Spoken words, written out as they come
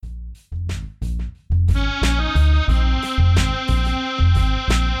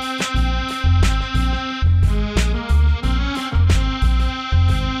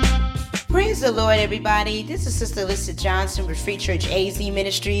the Lord, everybody. This is Sister Alyssa Johnson with Free Church AZ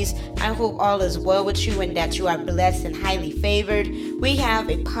Ministries. I hope all is well with you and that you are blessed and highly favored. We have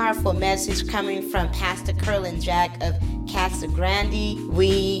a powerful message coming from Pastor Curlin Jack of Casa Grande.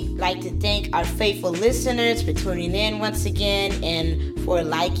 We like to thank our faithful listeners for tuning in once again and for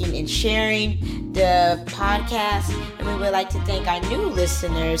liking and sharing the podcast. And we would like to thank our new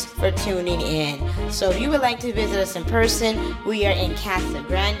listeners for tuning in. So if you would like to visit us in person, we are in Casa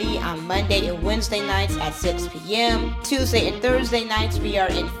Grande on Monday and Wednesday nights at 6 p.m. Tuesday and Thursday nights, we are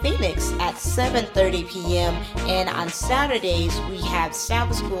in Phoenix at 7:30 p.m. And on Saturdays, we have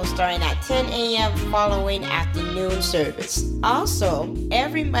Sabbath school starting at 10 a.m. following afternoon service. Also,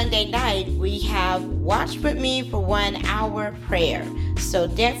 every Monday night, we have Watch With Me for 1 hour prayer. So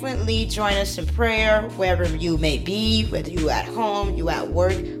definitely join us in prayer wherever you may be, whether you at home, you at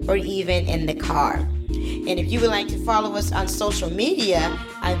work, or even in the car. And if you would like to follow us on social media,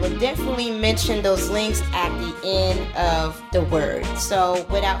 I will definitely mention those links at the end of the word. So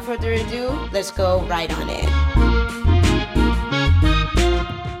without further ado, let's go right on in.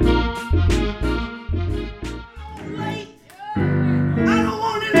 I don't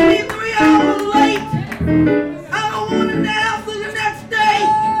want it to be 3 hours late. I don't want it to answer the next day.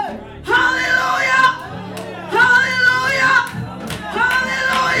 Hallelujah! Hallelujah!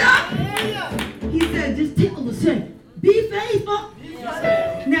 Hallelujah! He said, just tell the say, be faithful.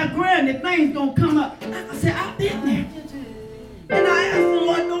 Now, granted, things don't come up. Like I said, I've been there. And I asked the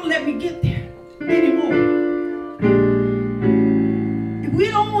Lord, don't let me get there anymore. If we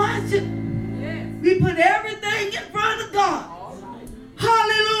don't watch it, we put everything in front of God.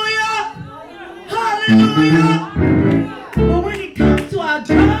 Hallelujah! Hallelujah! But when it comes to our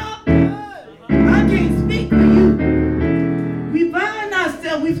job, I can't speak for you. We find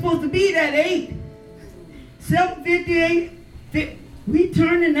ourselves, we're supposed to be at 8, 7:58. We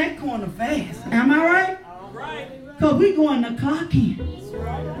turning that corner fast. Am I right? All right. Because we going to clock in.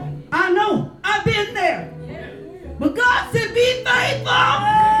 I know. I've been there. But God said, be faithful.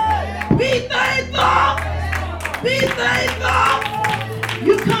 Be faithful. Be faithful.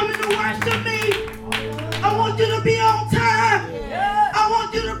 You coming to worship me? I want you to be on time. I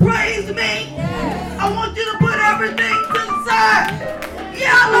want you to praise me. I want you to put everything to the side.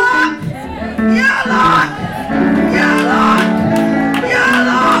 Yeah, Lord. Yeah, Lord. Yeah, Lord. Yeah,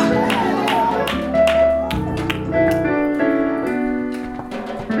 Lord.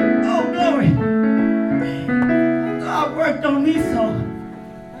 Oh, glory. God worked on me so.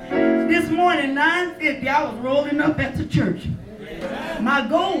 This morning, 9:50, I was rolling up at the church. My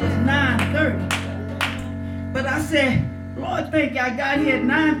goal was 9:30. But I said, Lord, thank you. I got here at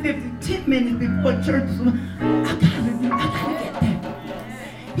 9:50, 10 minutes before church. I gotta get there.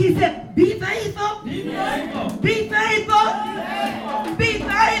 He said, be faithful. Be faithful. Be faithful. Be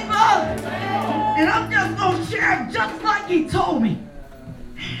faithful. And I'm just going to share just like he told me.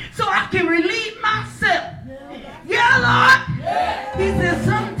 So I can relieve myself. Yeah, Lord. He said,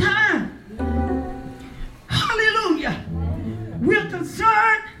 sometimes, hallelujah, we're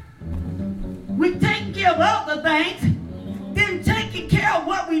concerned with taking care of other things than taking care of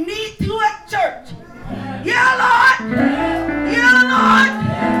what we need to at church. Yeah, Lord. Yeah, Lord.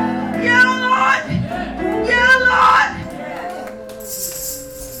 Yeah, Lord. Yeah, Lord.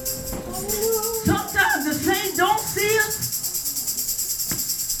 Sometimes the saints don't see us,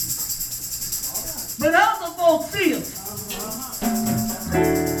 but other folks see us.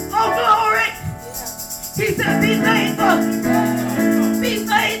 Oh, glory. He said, be faithful. Be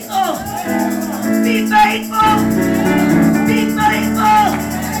faithful. Be faithful. Be faithful.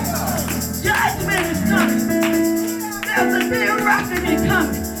 Judgment is coming. There's a big reckoning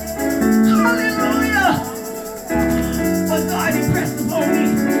coming. Hallelujah. But God impressed upon me.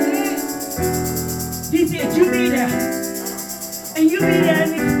 He said, you be there. And you be there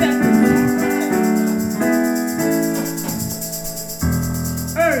and expect it.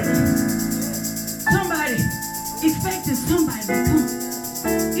 Early. Somebody expecting somebody to come.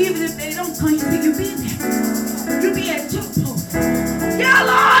 Even if they don't come, you say you be there. You be at your post. Yeah,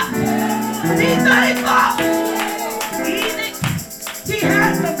 Lord. Be faithful. He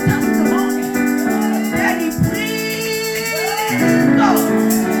has some testimony that he pleased God.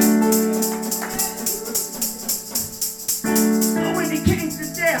 So when he came to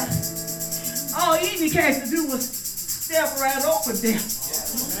death, all Enoch had to do was step right over death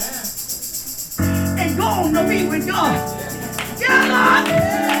and go on to be with God. Yeah, Lord.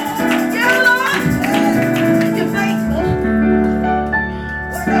 Yeah, Lord. You're faithful.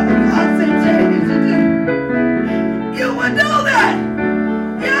 Whatever God said tell you to do, you will do that.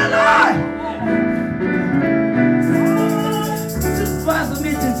 Yeah, Lord. Supervisor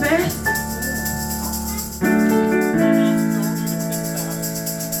mentioned fast.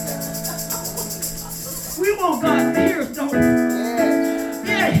 want God to hear us, don't you?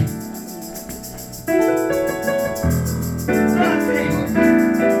 Yeah. God said,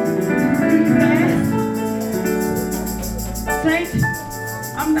 do you fast? Saints,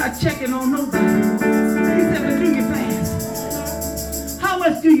 I'm not checking on nobody. He said, but do you fast? How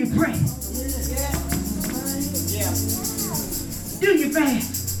much do you pray? Do you fast?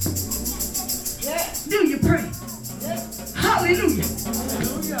 Do you pray? Hallelujah.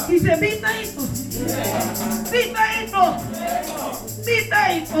 He said, be thankful. Be thankful. Be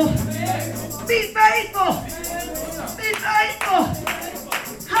thankful. Be thankful. Be thankful.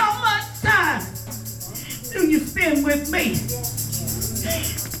 How much time do you spend with me?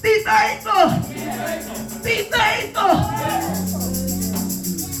 Be thankful. Be thankful.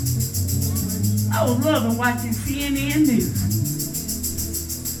 I was loving watching CNN News.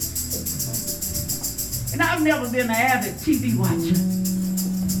 And I've never been an avid TV watcher.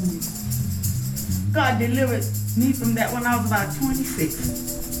 God delivered me from that when I was about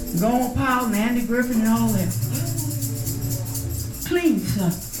 26. Gomer Pyle, and Andy Griffin, and all that. Clean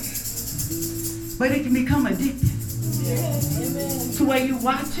stuff. But it can become addictive. To where you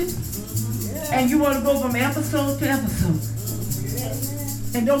watch it, and you want to go from episode to episode.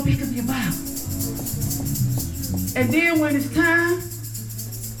 And don't pick up your Bible. And then when it's time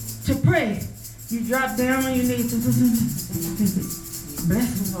to pray, you drop down on your knees.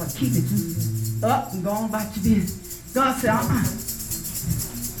 Bless the Lord. Keep it up and go on about your business. God said,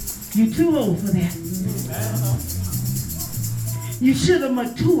 you're too old for that. You should have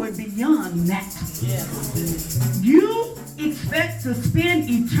matured beyond that. You expect to spend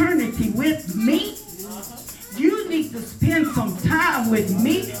eternity with me? You need to spend some time with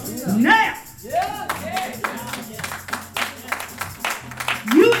me now.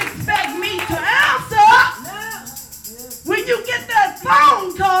 You expect me to answer when you get that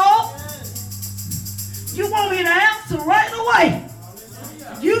phone call. You want me to answer right away.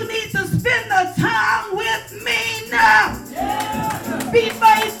 You need to spend the time with me now. Be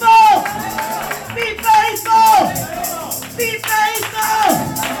faithful. Be faithful. Be faithful.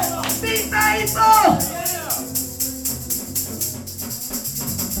 Be faithful.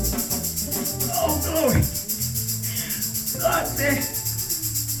 Oh, glory. God said,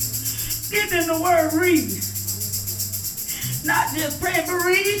 get in the word, read. Not just pray, but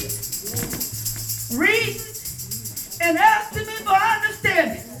read. Read and ask me for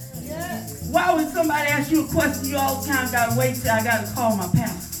understanding. Why would somebody ask you a question, you all the time got to wait till I got to call my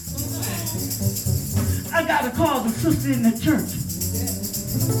pastor? I got to call the sister in the church.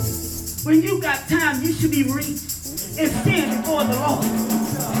 When you got time, you should be reading and stand before the Lord.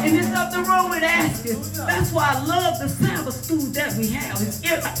 And there's nothing wrong with asking. That's why I love the Sabbath school that we have. It's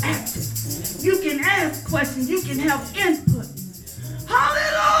interactive. You can ask questions. You can have input.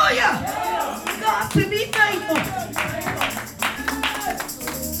 Hallelujah! God to be thankful.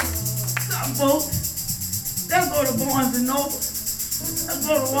 Some folks, they'll go to Barnes and Noble. They'll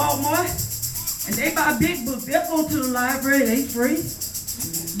go to Walmart. And they buy big books. They'll go to the library. They free.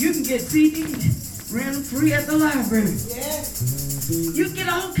 You can get CDs. Rent them free at the library. You get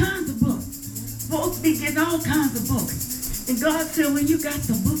all kinds of books. Folks be getting all kinds of books. And God said, when you got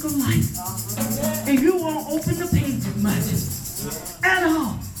the book of life, and you won't open the pages much at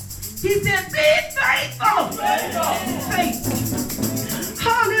all, He said, be faithful. Faithful.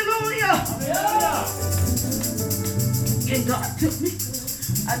 Hallelujah. And God took me.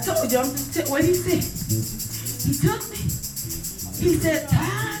 I told you, I'm just telling what He said. He took me. He said,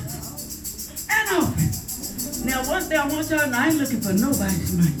 tithe and offering. Now, one thing I want y'all to know, I ain't looking for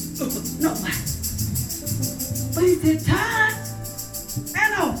nobody's money. Nobody. But He said, tithe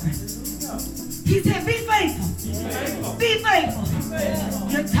and offering. He said, be faithful. Be faithful.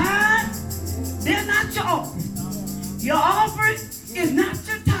 Your tithe, they're not your offering. Your offering is not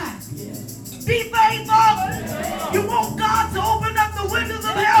your tithe. Be faithful. You want God to open up the windows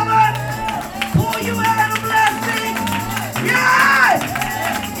of heaven, pour you out a blessing. Yes!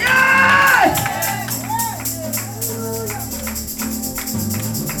 Yes!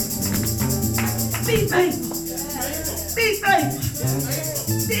 Be faithful. Be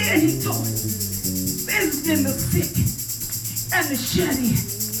faithful. Then He told me, visiting the sick and the shut-in.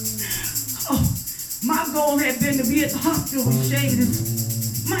 Oh, my goal had been to be at the hospital with Shane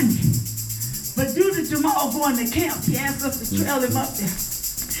this Monday. But due to Jamal going to camp, he asked us to trail him up there.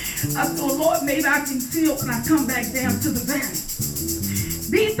 I thought, Lord, maybe I can see it when I come back down to the valley.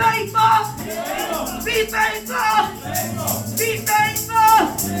 Be faithful. Be faithful. Be faithful.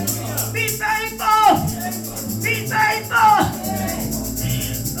 Be faithful. Be faithful.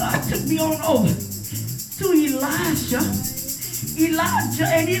 God took me on over to Elijah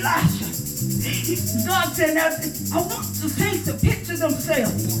and Elisha. God said, now, I want the saints to picture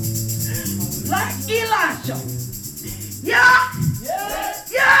themselves like Elijah. Yeah.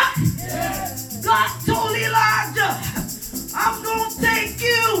 God told Elijah, I'm going to take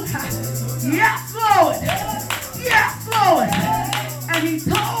you. Yes, Lord. Yes, Lord. And he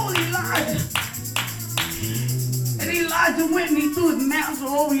told Elijah. And Elijah went and he threw his mantle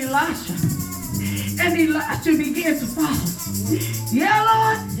over Elisha. And Elisha began to follow. Yeah,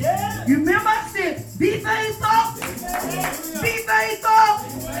 Lord. Yeah. You remember I said, be faithful. Be faithful.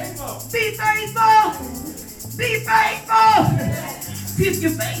 Be faithful. Be faithful. If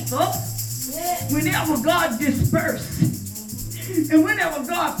you're faithful, whenever God disperses and whenever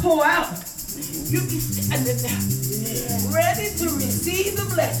God pour out, you'll be standing there, ready to receive the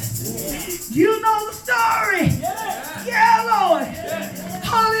blessing. You know the story. Yeah, Lord.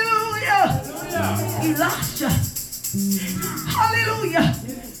 Hallelujah. Elisha. Hallelujah.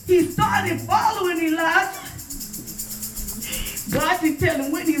 He started following Elijah. God didn't tell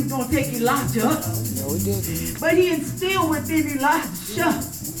him when he was going to take Elijah up. No, he didn't. But he instilled within Elisha,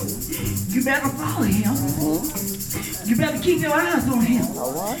 you better follow him. You better keep your eyes on him.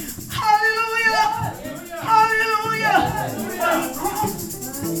 All right. Hallelujah. Hallelujah. Well, he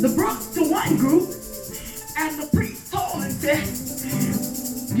crossed the brook to one group, and the priest told him, said,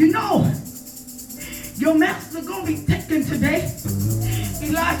 you know, your master's going to be taken today.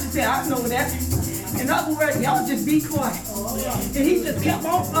 Elijah said, I know that. In other words, y'all just be quiet. And he just kept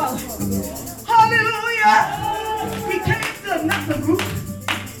on following. Hallelujah. He came to another group.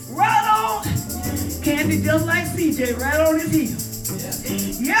 Right on. Candy just like CJ, right on his heel.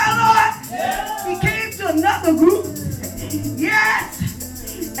 Yeah, Lord. He came to another group. Yes.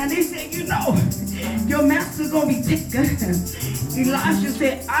 And he said, you know, your master's going to be taken. Elisha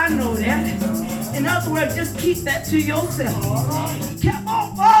said, I know that. In other words, just keep that to yourself. He kept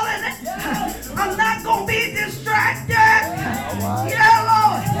on following it. I'm not going to be distracted. Yeah,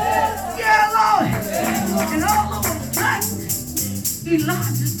 Lord. Yeah, Lord. And all of a sudden,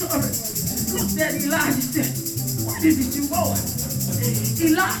 Elijah looked at Elijah and said, what is it you want?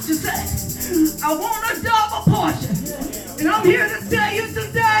 Elijah said, I want a double portion. And I'm here to tell you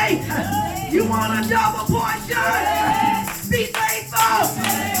today, you want a double portion? Be faithful.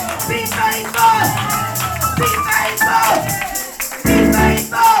 Be faithful. Be faithful. Be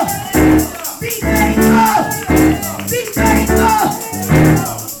faithful. Be faithful. Be faithful. Be faithful.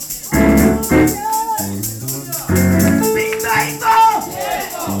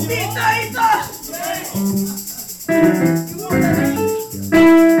 Be faithful. You want to leave?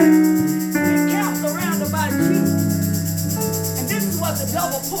 Camp around about you. And this is what the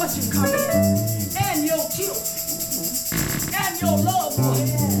double portion comes in. And your children. And your loved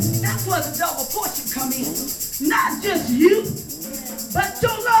ones. That's where the double portion come in. Not just you, but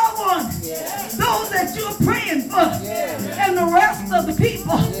your loved ones. Those that you're praying for. And the rest of the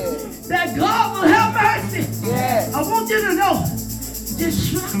people. That God will have mercy. I want you to know,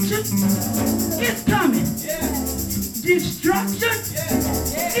 destruction is coming. Destruction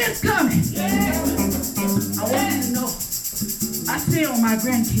is coming. I want you to know, I stay on my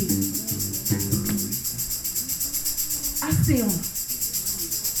grandkids. I stay on them.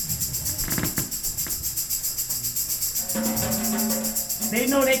 They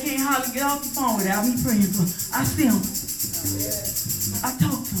know they can't hardly get off the phone without me praying for them. I stay on them. I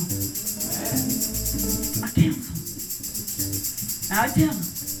talk to them. I counsel them. And I tell them,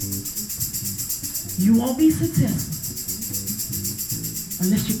 you won't be successful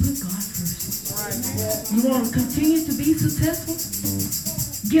unless you put God first. You want to continue to be successful?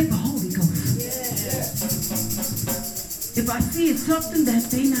 Get the Holy Ghost. If I see it's something that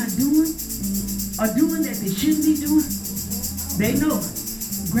they not doing or doing that they shouldn't be doing, they know.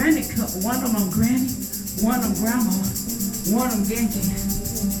 Granny, one of them granny, one of them grandma, one of them Genji.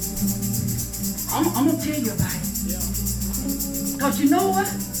 I'm going to tell you about it. Because you know what?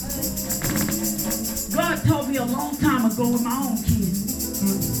 God told me a long time ago with my own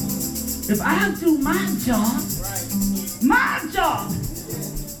kids. If I do my job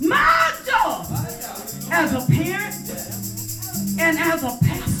as a parent and as a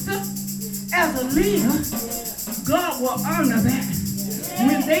pastor, as a leader, God will honor that.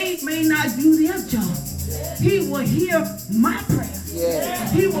 When they may not do their job, He will hear my prayer.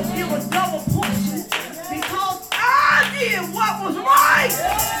 He will give a double portion because I did what was right.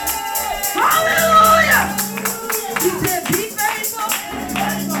 Hallelujah! He said, be faithful.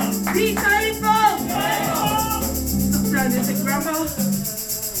 Be faithful. Sometimes they say, Grandma,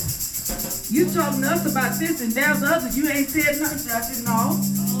 you talking to us about this and there's others. You ain't said nothing. I said, no.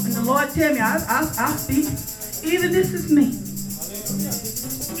 And the Lord tell me, I'll speak. Even this is me.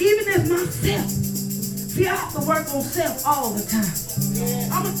 even as myself. See, I have to work on self all the time.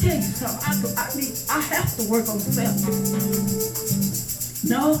 I'm going to tell you something. I have to work on self.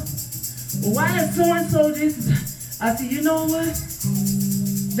 No? Well, why is so-and-so this? I said, you know what?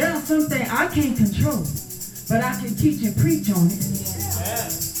 There are some things I can't control, but I can teach and preach on it.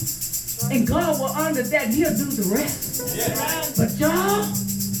 And God will honor that, and he'll do the rest. But y'all,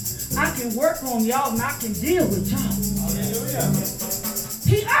 I can work on y'all, and I can deal with y'all.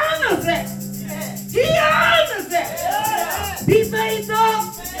 He honors that. He honors that. Be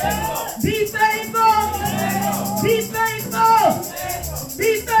faithful. Be faithful. Be faithful.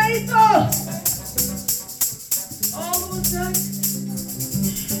 Be faithful. All of a sudden,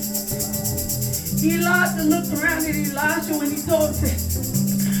 Elijah looked around at Elisha when he told him,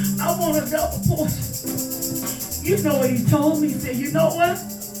 I want a double portion. You know what he told me? He said, you know what?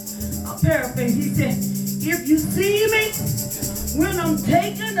 I'll paraphrase. He said, if you see me when I'm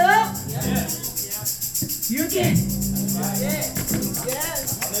taken up, you get it.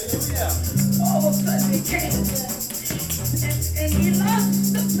 All of a sudden it came. And Elisha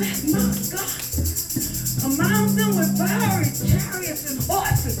looked back, my God. A mountain with fiery chariots and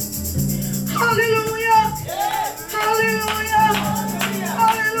horses. Hallelujah! Hallelujah!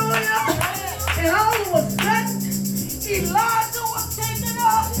 Hallelujah! And all of a sudden, Elijah was taken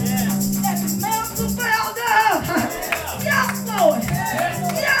up, and the mountain fell down. Yes, Lord!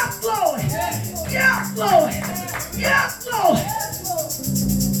 Yes, Lord! Yes, Lord! Yes, Lord!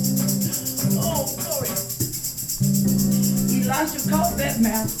 Oh, glory! Elisha caught that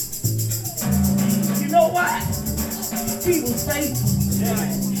mountain. You know what? He was faithful.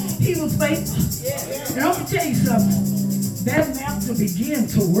 He was faithful. And I'm going to tell you something. That mountain began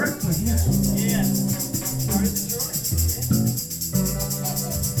to work for him.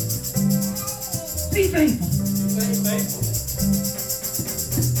 Be faithful.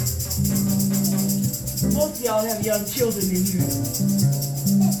 Most of y'all have young children in here.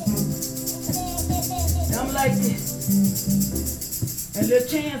 And I'm like this. And little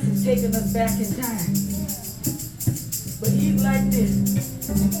Chance is taking us back in time. But he's like this.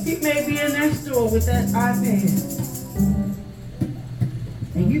 He may be in that store with that iPad.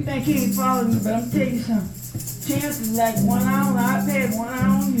 And you think he ain't following me, but I'm telling you something. Chance is like 1 eye on the iPad, 1 eye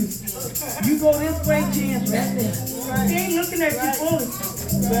on you. You go this way, Chance, right there. He ain't looking at you fully.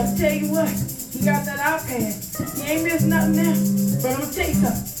 But I'll tell you what, he got that iPad. He ain't missing nothing there. But I'm gonna tell you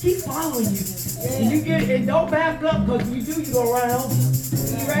something, he's following you. And you get and don't back up, because if you do, you go right over.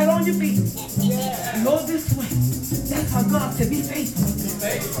 You right on your feet. And go this way. That's how God said, be faithful.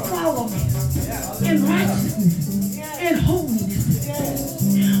 Follow me. In righteousness. In holiness.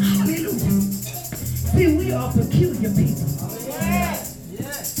 Hallelujah. See, we are peculiar people.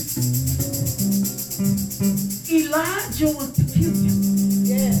 Elijah was peculiar.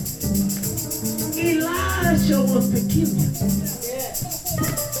 Elijah was peculiar.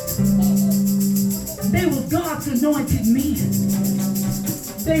 They were God's anointed men.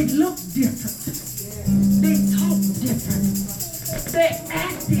 They looked different. They talked different. They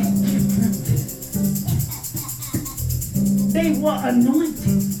acted different. They were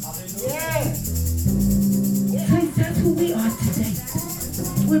anointed. Saints, that's who we are today.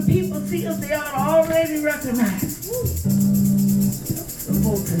 When people see us, they ought to already recognize.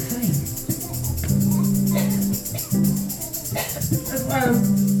 Supposed to sing. That's why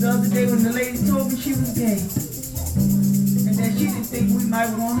the other day when the lady told me she was gay, and that she didn't think we might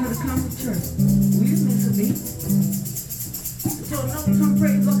want her to come to church. We didn't miss a beat. So no, come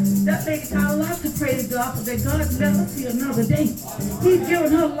praise God. That lady got a lot to praise God for, that God let her see another day. He's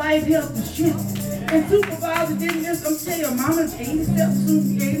given her life, health, and strength. And supervisor didn't miss. I'm telling you, mama's 87, soon to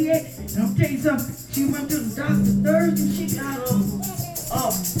be 88. And I'm telling you something. She went to the doctor Thursday. She got a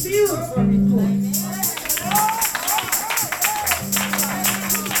beautiful report.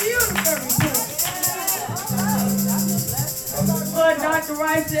 Beautiful report. But Dr.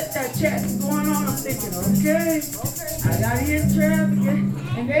 Rice said that chat is going on. I'm thinking, okay, I got here in traffic.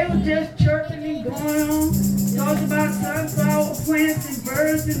 And they were just chirping and going on. Talking about sunflower plants and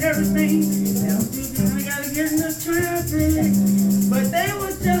birds and everything. And I'm thinking, I got to get in the traffic. But they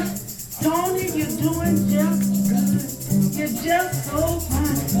were just, Tony, you're doing just good. You're just so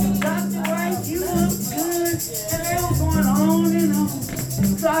fine. Dr. Rice, you look good. And they were going on and on.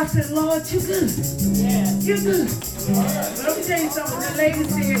 So I said, Lord, you good. You're good. But let me tell you something. That lady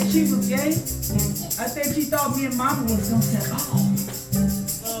said she was gay. I think she thought me and Mama was going to say, oh.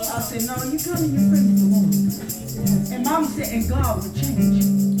 I said, no, you come and you bring the woman. And Mama said, and God will change you.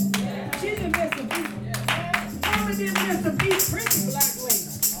 She didn't miss a beat. Mama didn't miss a beat. Pretty black lady.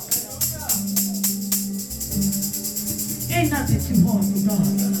 Ain't nothing too hard for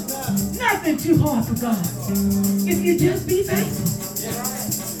God. nothing too hard for God. If you just be faithful.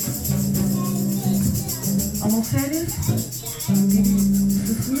 I'm going to say this.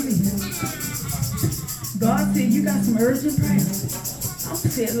 God said you got some urgent prayers. I'm going to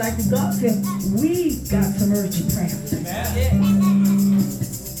say it like the God said, we got some urgent prayers.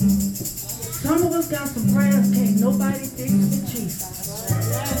 Some of us got some prayers, can't nobody fix with Jesus.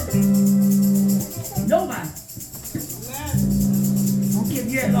 Nobody. I don't care if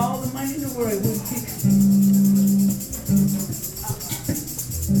you had all the money in the world, it wouldn't fix it.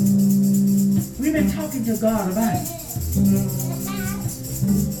 We've been talking to God about it.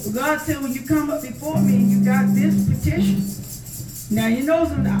 God said, when you come up before me and you got this petition. Now, you know,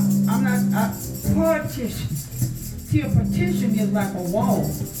 I'm not a partition. See, a petition is like a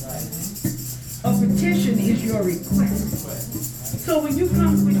wall. A petition is your request. So when you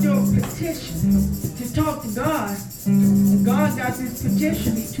come with your petition to talk to God, and God got this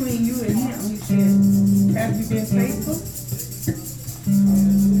petition between you and him, he said, have you been faithful?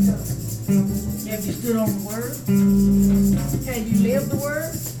 Have you stood on the word? Have you lived the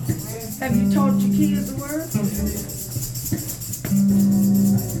word? Have you taught your kids the word?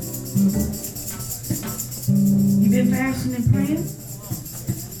 You've been fasting and praying?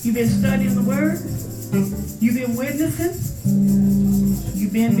 You've been studying the word? You've been witnessing?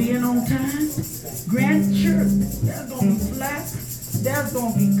 You've been being on time? Grandchildren, there's going to be flats. There's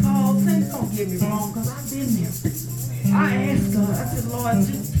going to be calls. Don't get me wrong, because I've been there. I asked God, I said, Lord,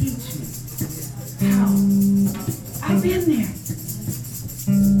 just teach me how. I've been there.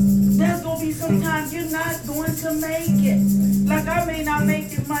 There's going to be sometimes you're not going to make it. Like I may not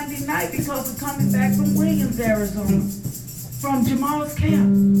make it Monday night because we're coming back from Williams, Arizona, from Jamal's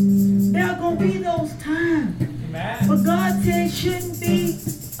camp. There are going to be those times. Amen. But God said it shouldn't be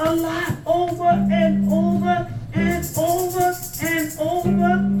a lot over and over and over and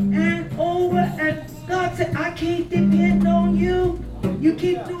over and over. And God said, I can't depend on you. You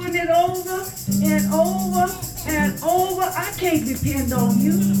keep doing it over and over and over. I can't depend on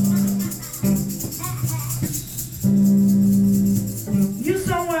you. You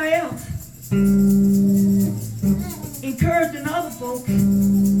somewhere else. Encouraging other folks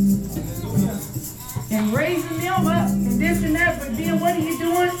and raising them up and this and that, but then what are you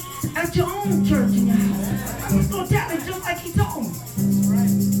doing at your own church in your house? I'm just going to tell it just like he told me.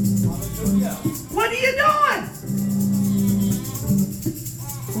 What are you doing?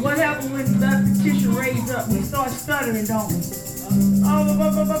 What happened when the petition raised up? We start stuttering, don't we? Oh,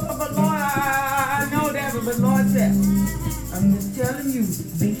 but Lord, I know that, but Lord said, I'm just telling you,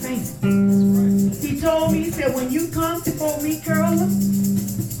 be faithful. He told me, he said, when you come before me, Carolyn,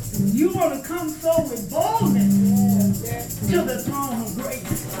 you want to come so with boldness to the throne of grace.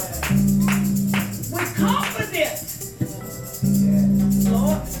 With confidence.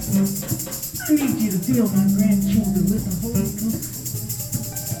 Lord, I need you to fill my grandchildren with the Holy Ghost.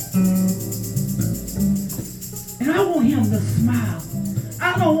 And I want him to smile.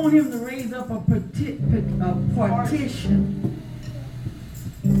 I don't want him to raise up a partition.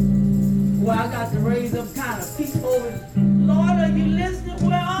 Well, I got to raise up kind of people. Lord, are you listening?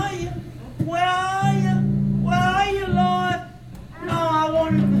 Where are you? Where are you? Where are you, Lord? No, I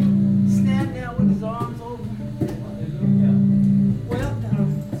want him to stand there with his arms open. Well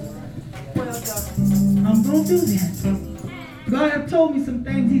done. Well done. I'm going to do that. God has told me some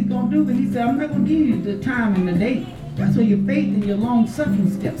things he's going to do, but he said, I'm not going to give you the time and the date. That's where your faith and your long-suffering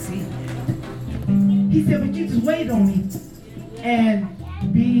steps in. He said, but you just wait on me and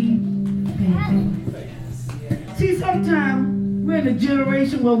be faithful. See, sometimes we're in a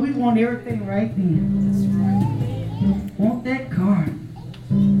generation where we want everything right then. Want that car.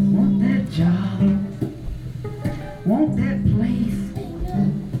 Want that job. Want that place.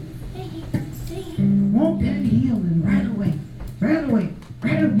 Want that healing right away. Right away.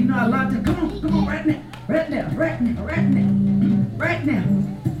 Right away. You know, a lot of times, come on, right now. Right now, right now, right now. Right now.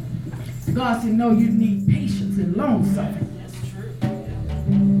 God said, no, you need patience and long suffering.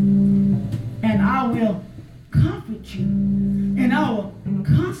 And I will comfort you. And I will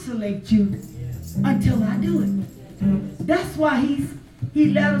consolate you until I do it. That's why he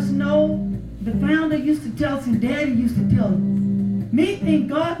let us know. The founder used to tell us, and Daddy used to tell us, many things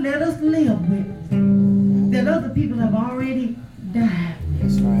God let us live with that other people have already died.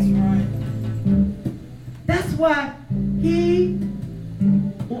 That's right. That's why he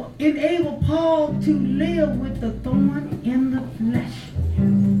enabled Paul to live with the thorn in the flesh.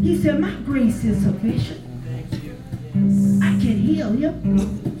 He said, my grace is sufficient. I can heal you.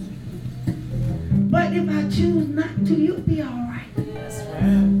 But if I choose not to, you'll be all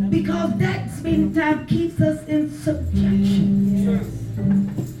right. Because that spending time keeps us in subjection.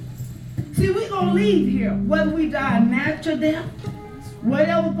 leave here, whether we die a natural death,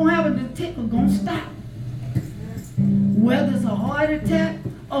 whatever's going to happen, the ticker going to stop. Whether it's a heart attack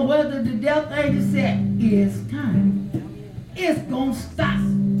or whether the death angel said, it's time. It's going to stop.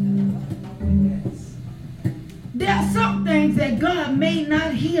 There are some things that God may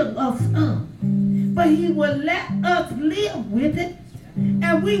not heal us of, but he will let us live with it,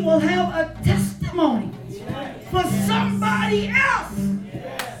 and we will have a testimony for somebody else.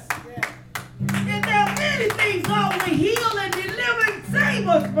 And there are many things God will heal and deliver and save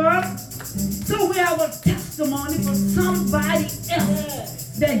us from, so we have a testimony for somebody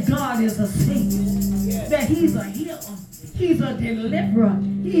else that God is a savior, that he's a healer, he's a deliverer,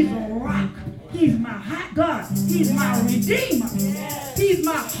 he's a rock, he's my hot God, he's my redeemer, he's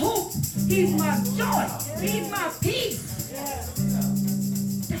my hope, he's my joy, he's my peace.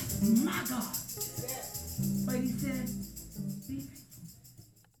 That's my God. But he said,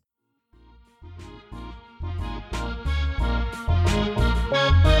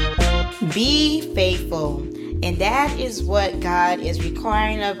 be faithful. And that is what God is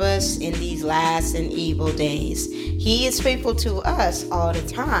requiring of us in these last and evil days. He is faithful to us all the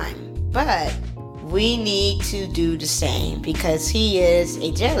time, but we need to do the same, because he is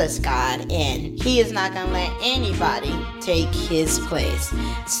a jealous God and he is not going to let anybody take his place.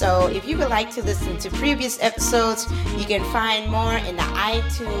 So if you would like to listen to previous episodes, you can find more in the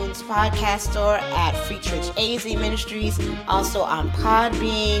iTunes podcast store at Free Church AZ Ministries, also on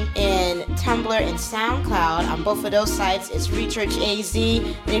Podbean and Tumblr and SoundCloud. On both of those sites is Free Church AZ.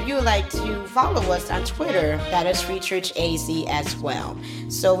 And if you would like to follow us on Twitter, that is Free Church AZ as well.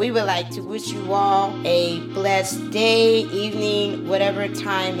 So we would like to wish you all a blessed day, evening, whatever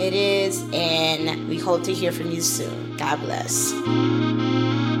time it is, and we hope to hear from you soon. God bless.